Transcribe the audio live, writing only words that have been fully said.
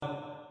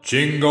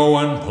Jingo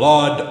and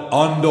Plod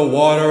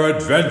Underwater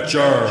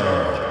Adventure.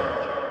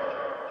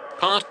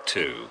 Part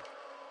 2.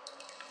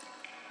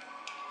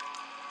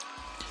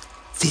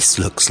 This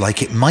looks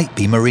like it might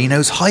be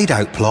Marino's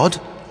hideout, Plod.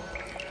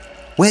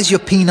 Where's your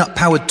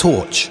peanut-powered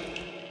torch?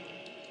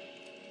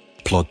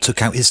 Plod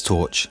took out his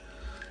torch,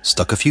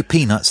 stuck a few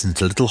peanuts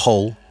into a little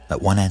hole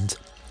at one end,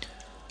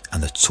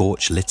 and the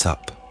torch lit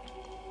up.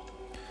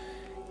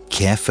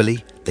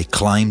 Carefully, they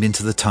climbed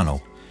into the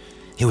tunnel.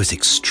 It was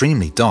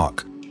extremely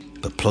dark,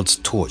 but Plod's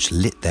torch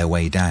lit their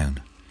way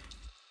down.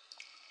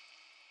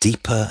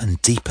 Deeper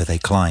and deeper they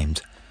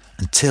climbed,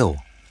 until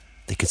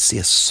they could see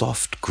a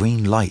soft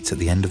green light at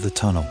the end of the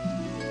tunnel.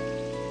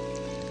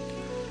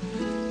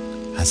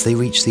 As they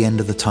reached the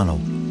end of the tunnel,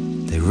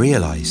 they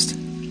realized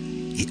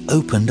it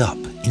opened up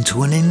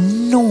into an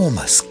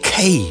enormous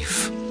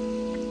cave.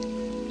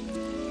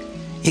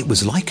 It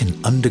was like an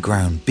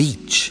underground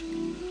beach,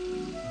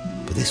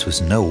 but this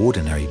was no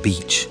ordinary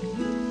beach.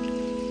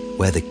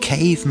 Where the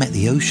cave met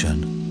the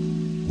ocean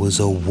was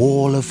a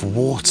wall of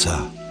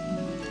water.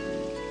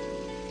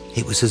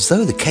 It was as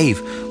though the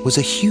cave was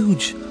a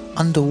huge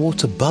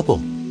underwater bubble.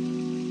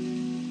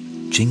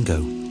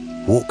 Jingo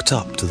walked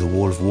up to the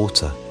wall of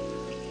water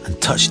and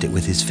touched it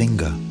with his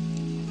finger.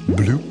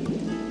 Bloop.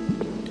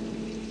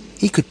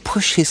 He could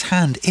push his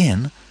hand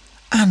in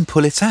and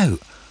pull it out.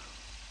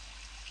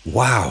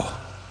 Wow,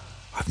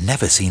 I've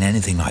never seen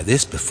anything like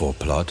this before,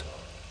 Plod.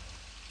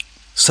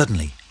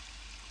 Suddenly,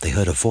 they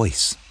heard a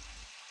voice.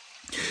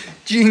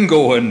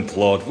 Jingo and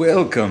Plod,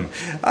 welcome.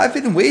 I've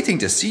been waiting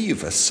to see you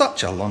for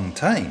such a long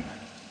time.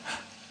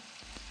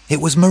 It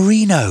was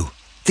Marino,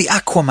 the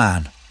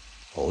Aquaman.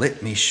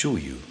 Let me show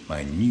you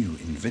my new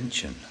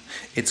invention.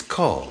 It's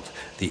called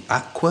the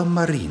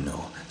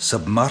Aquamarino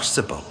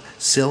Submersible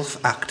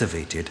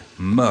Self-Activated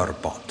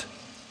Merbot,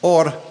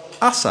 or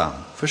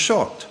ASAM for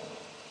short.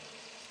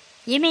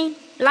 You mean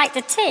like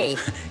the tea?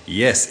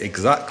 Yes,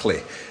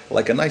 exactly.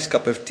 Like a nice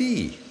cup of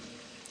tea.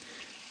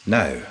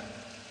 Now,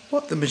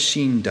 what the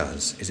machine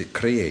does is it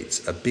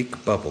creates a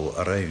big bubble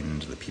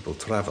around the people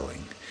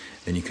travelling.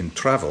 Then you can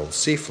travel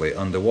safely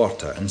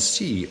underwater and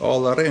see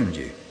all around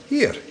you.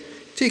 Here,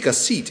 take a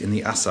seat in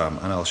the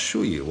ASAM and I'll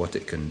show you what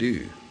it can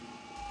do.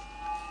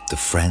 The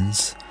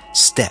friends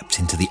stepped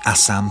into the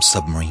ASAM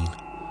submarine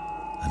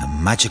and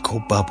a magical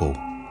bubble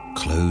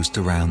closed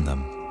around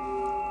them.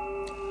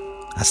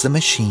 As the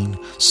machine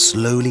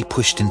slowly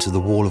pushed into the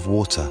wall of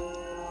water,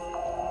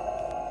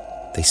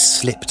 they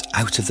slipped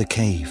out of the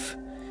cave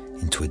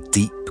into a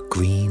deep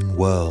green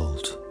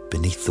world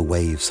beneath the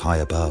waves high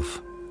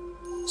above,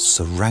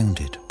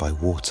 surrounded by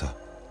water.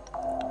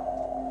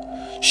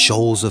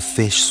 Shoals of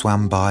fish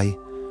swam by,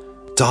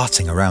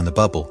 darting around the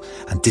bubble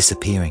and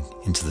disappearing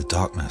into the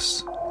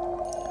darkness.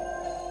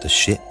 The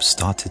ship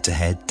started to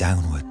head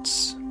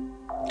downwards.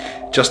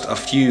 Just a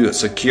few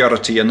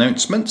security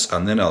announcements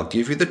and then I'll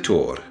give you the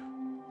tour.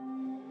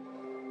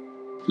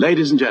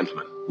 Ladies and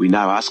gentlemen, we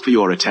now ask for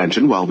your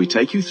attention while we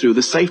take you through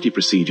the safety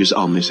procedures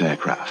on this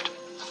aircraft.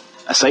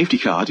 A safety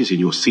card is in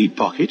your seat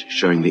pocket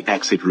showing the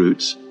exit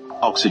routes,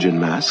 oxygen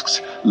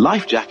masks,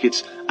 life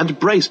jackets and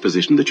brace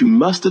position that you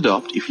must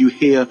adopt if you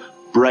hear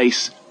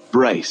brace,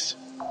 brace.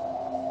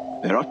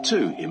 There are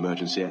 2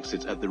 emergency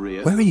exits at the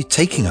rear. Where are you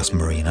taking us,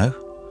 Marino?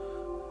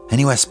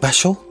 Anywhere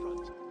special?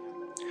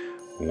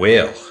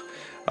 Well,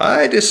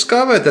 I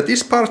discovered that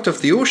this part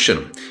of the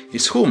ocean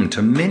is home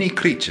to many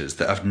creatures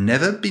that have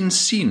never been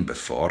seen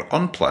before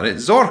on planet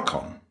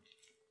Zorkon.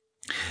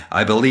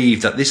 I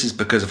believe that this is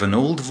because of an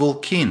old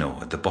volcano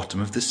at the bottom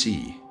of the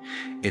sea.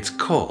 It's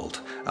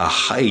called a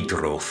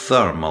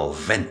hydrothermal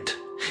vent.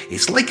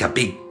 It's like a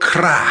big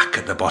crack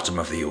at the bottom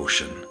of the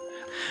ocean.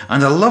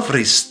 And a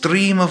lovely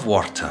stream of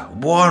water,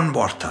 warm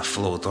water,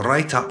 flowed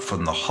right up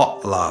from the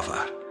hot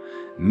lava.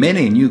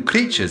 Many new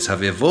creatures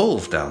have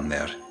evolved down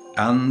there,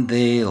 and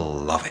they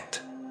love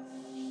it.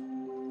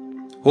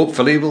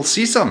 Hopefully we'll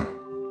see some.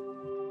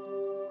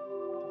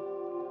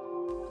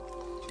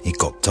 It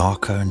got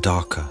darker and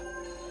darker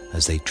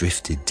as they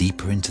drifted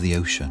deeper into the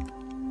ocean.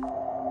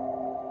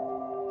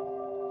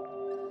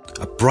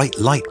 A bright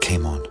light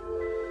came on.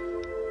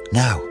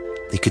 Now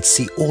they could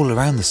see all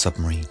around the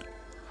submarine,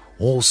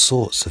 all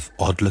sorts of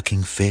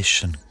odd-looking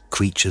fish and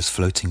creatures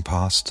floating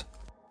past.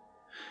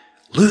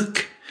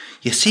 Look,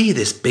 you see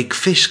this big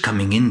fish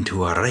coming in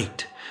to our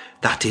right?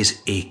 That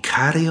is a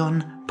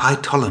Carrion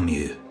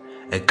Ptolemy,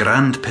 a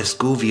Grand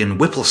Pescovian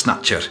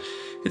whipple-snatcher.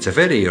 It's a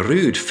very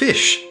rude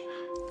fish.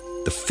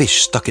 The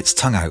fish stuck its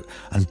tongue out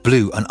and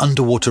blew an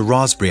underwater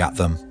raspberry at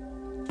them.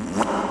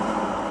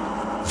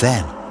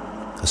 Then,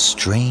 a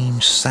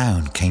strange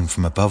sound came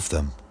from above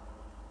them.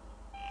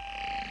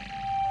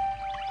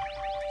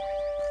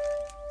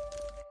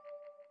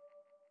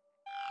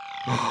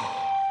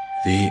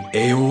 The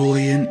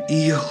Aeolian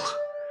eel.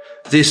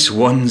 This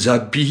one's a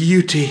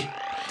beauty.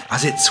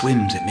 As it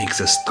swims, it makes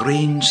a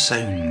strange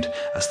sound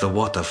as the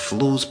water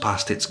flows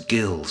past its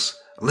gills.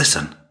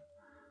 Listen.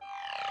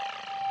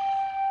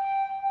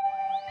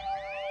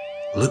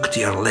 Look to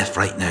your left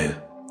right now.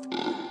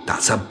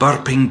 That's a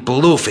burping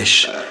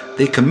blowfish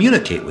They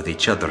communicate with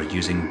each other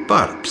using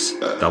burps,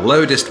 the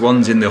loudest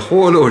ones in the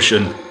whole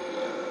ocean.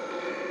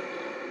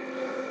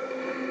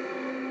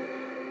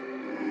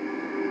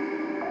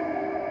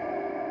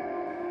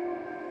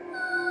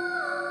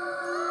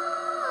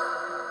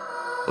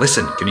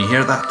 Listen, can you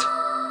hear that?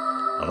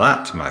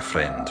 That, my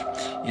friend,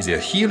 is a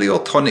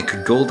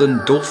heliotonic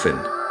golden dolphin.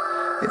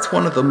 It's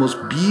one of the most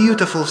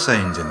beautiful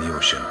sounds in the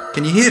ocean.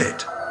 Can you hear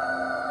it?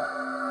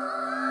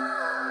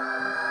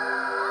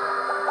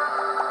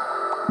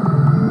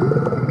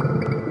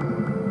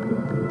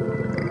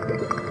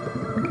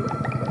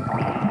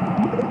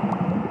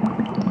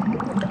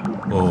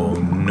 Oh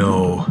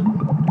no,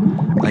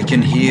 I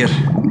can hear.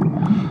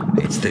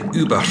 It's the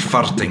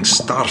uber-farting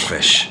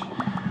starfish.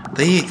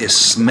 They ate this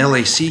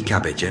smelly sea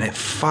cabbage and it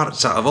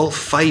farts out of all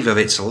 5 of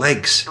its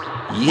legs.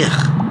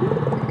 Yuck.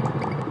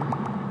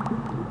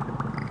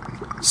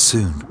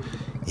 Soon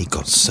it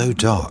got so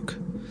dark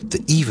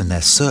that even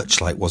their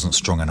searchlight wasn't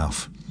strong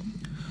enough.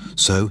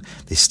 So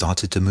they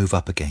started to move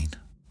up again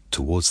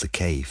towards the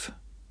cave.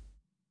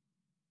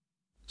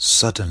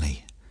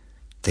 Suddenly,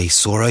 they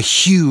saw a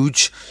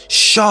huge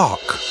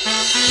shark.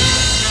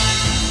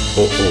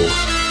 Uh-oh.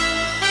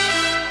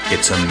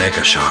 It's a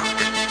mega shark.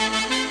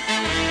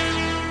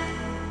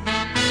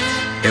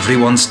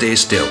 Everyone stay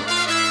still.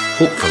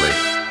 Hopefully,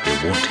 they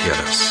won't hear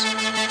us.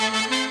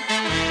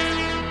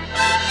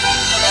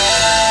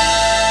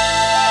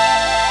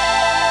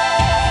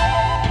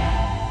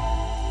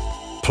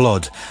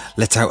 Plod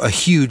let out a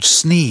huge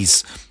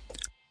sneeze.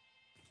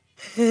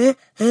 He's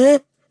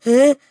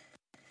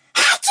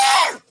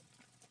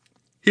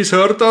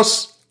heard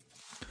us.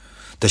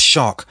 The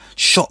shark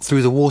shot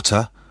through the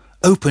water,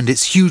 opened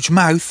its huge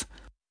mouth,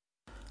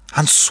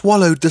 and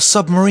swallowed the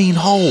submarine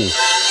whole.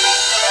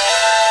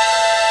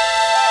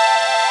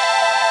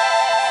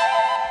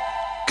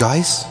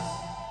 Guys,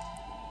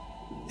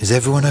 is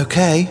everyone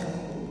okay?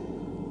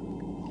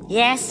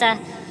 Yes,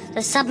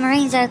 the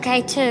submarine's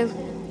okay too.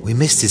 We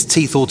missed his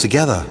teeth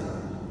altogether.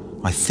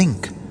 I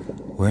think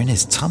we're in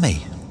his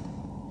tummy.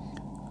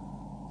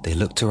 They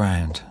looked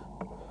around.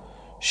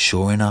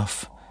 Sure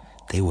enough,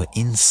 they were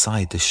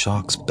inside the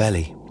shark's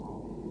belly.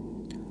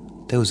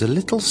 There was a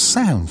little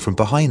sound from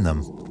behind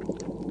them.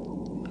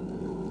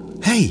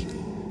 Hey,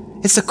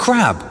 it's a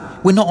crab.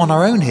 We're not on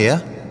our own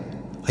here.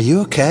 Are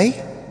you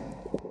okay?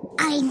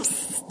 I'm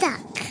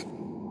stuck.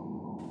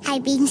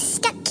 I've been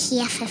stuck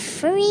here for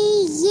 3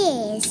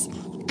 years.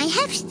 I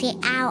have to get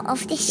out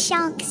of the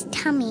shark's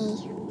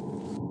tummy.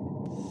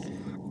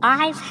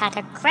 I've had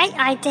a great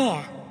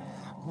idea.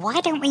 Why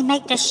don't we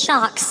make the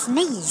shark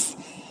sneeze?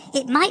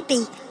 It might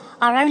be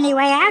our only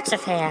way out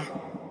of here.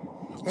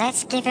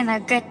 Let's give him a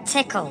good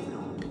tickle.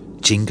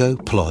 Jingo,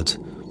 Plod,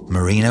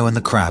 Marino and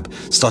the crab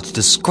started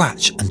to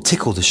scratch and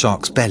tickle the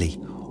shark's belly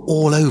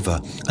all over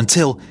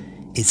until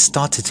it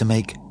started to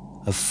make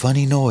a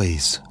funny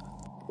noise.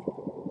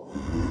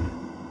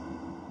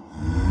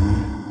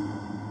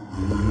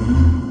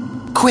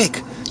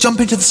 Quick, jump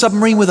into the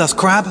submarine with us,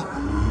 crab.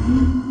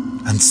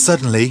 And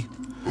suddenly,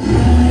 in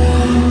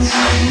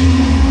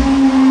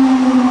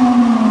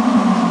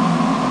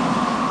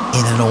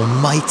an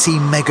almighty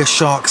mega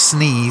shark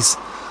sneeze,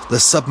 the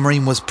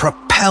submarine was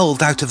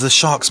propelled out of the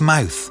shark's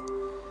mouth,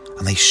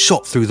 and they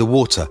shot through the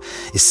water,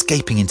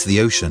 escaping into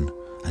the ocean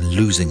and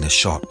losing the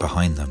shark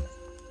behind them.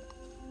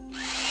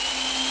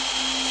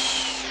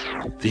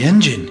 The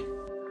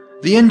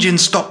engine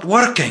stopped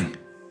working.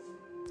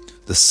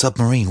 The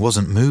submarine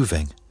wasn't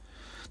moving.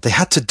 They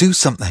had to do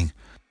something.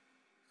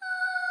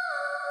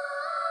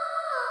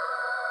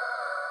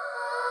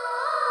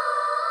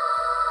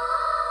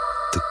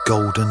 The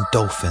golden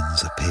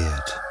dolphins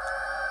appeared.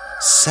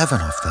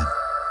 7 of them.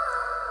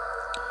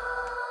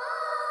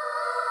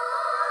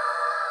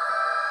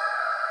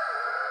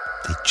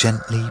 They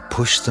gently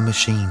pushed the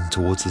machine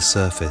towards the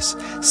surface,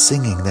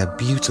 singing their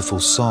beautiful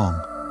song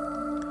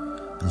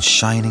and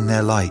shining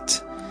their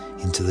light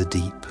into the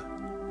deep.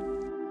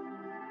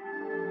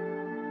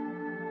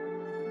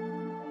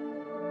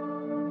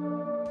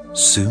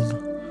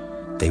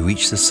 Soon, they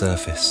reached the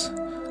surface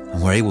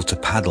and were able to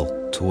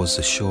paddle towards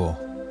the shore.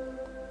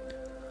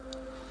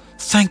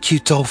 Thank you,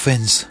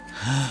 dolphins.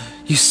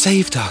 You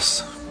saved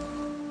us.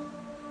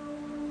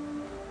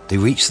 They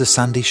reached the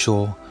sandy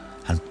shore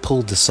and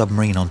pulled the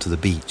submarine onto the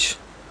beach.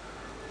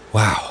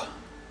 Wow,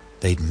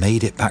 they'd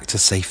made it back to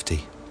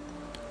safety.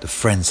 The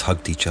friends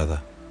hugged each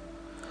other.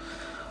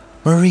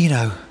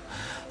 Marino,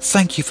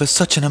 thank you for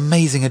such an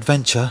amazing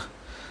adventure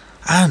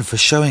and for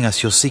showing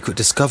us your secret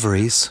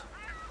discoveries.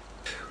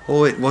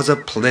 Oh, it was a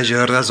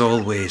pleasure as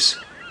always.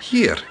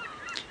 Here,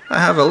 I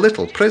have a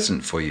little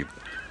present for you.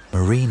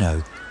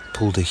 Marino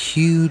pulled a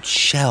huge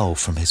shell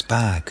from his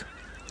bag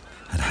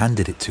and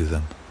handed it to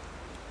them.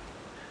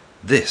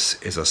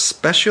 This is a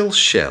special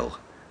shell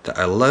that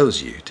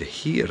allows you to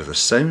hear the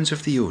sounds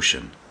of the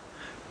ocean.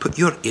 Put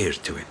your ear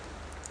to it,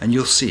 and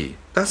you'll see,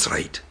 that's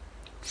right.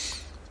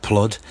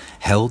 Plod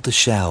held the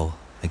shell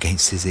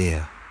against his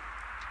ear.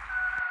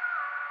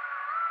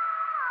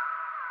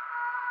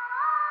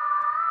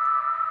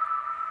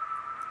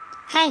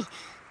 Hey,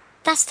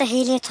 That's the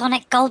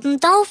heliotonic golden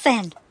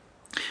dolphin.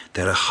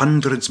 There are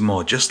hundreds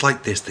more just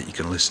like this that you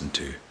can listen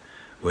to.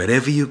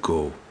 Wherever you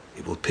go,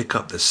 it will pick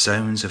up the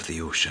sounds of the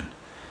ocean,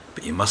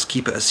 but you must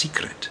keep it a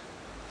secret.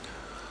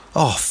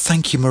 Oh,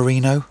 thank you,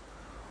 Marino.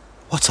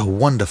 What a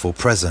wonderful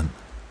present.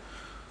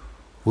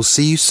 We'll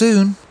see you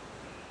soon.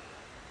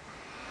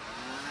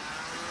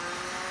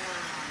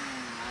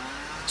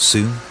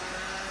 Soon,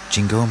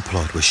 Jingo and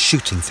Plod were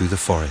shooting through the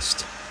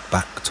forest,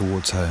 back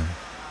towards home.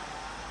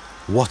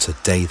 What a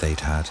day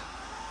they'd had.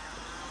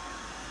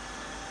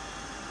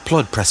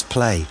 Plod pressed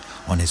play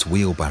on his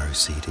wheelbarrow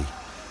CD.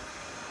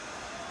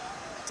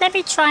 Let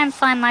me try and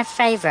find my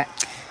favourite.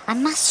 I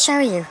must show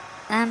you.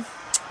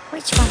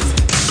 Which one's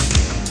it?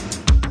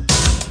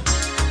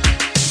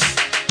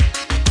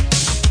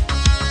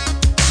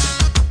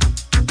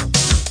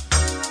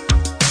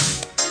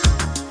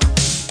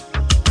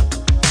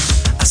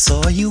 I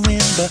saw you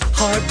in the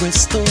hardware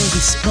store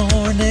this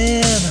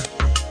morning.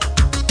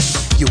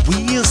 Your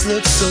wheels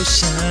look so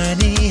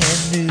shiny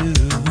and new.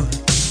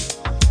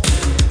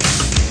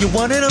 You're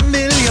one in a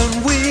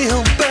million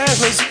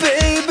wheelbarrows,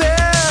 baby.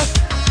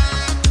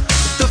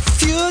 The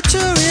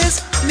future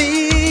is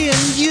me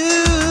and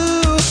you.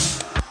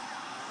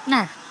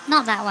 No,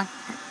 not that one.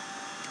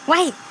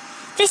 Wait,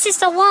 this is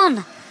the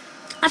one.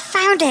 I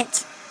found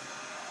it.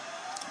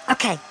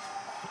 Okay,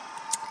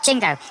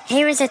 Jingo,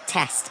 here is a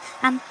test.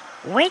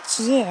 Which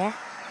year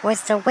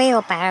was the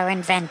wheelbarrow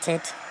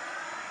invented?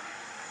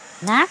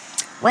 No?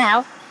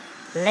 Well,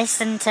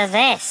 listen to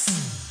this.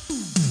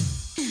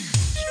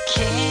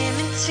 Came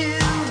into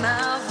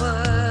my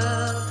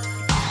world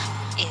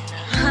in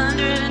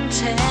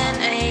 110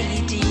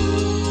 AD.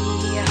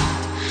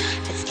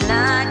 It's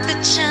like the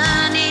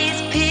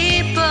Chinese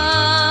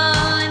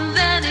people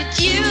invented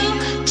you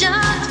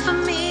just for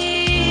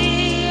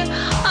me.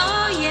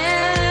 Oh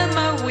yeah,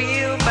 my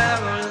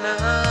wheelbarrow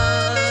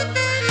love.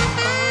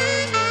 Oh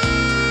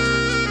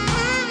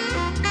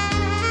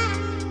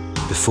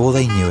yeah. Before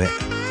they knew it,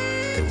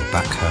 they were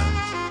back home.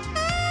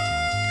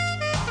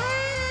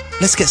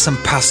 Let's get some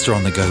pasta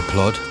on the go,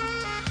 Plod.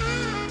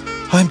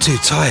 I'm too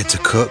tired to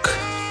cook.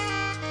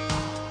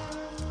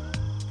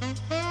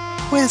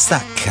 Where's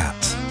that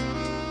cat?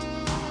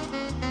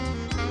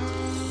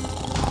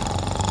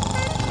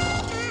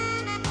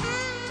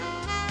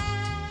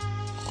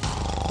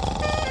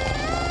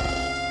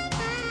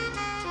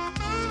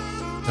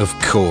 Of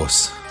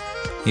course,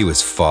 he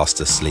was fast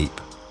asleep.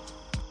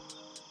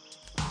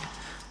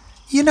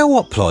 You know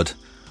what, Plod?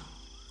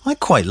 I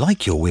quite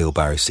like your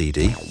wheelbarrow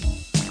CD.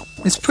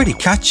 It's pretty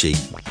catchy.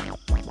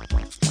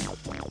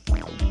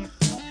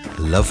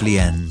 Lovely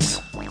ends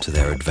to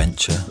their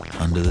adventure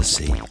under the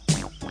sea.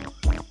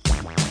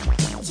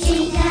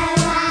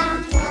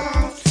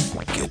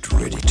 Get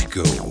ready to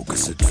go,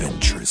 'cause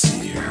adventure is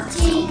here.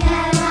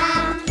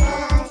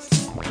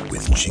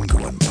 With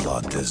Jingo and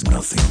Plod, there's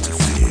nothing to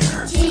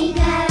fear.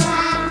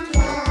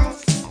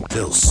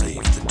 They'll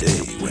save the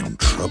day when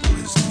trouble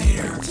is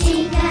near.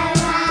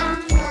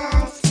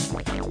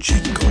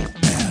 Jingo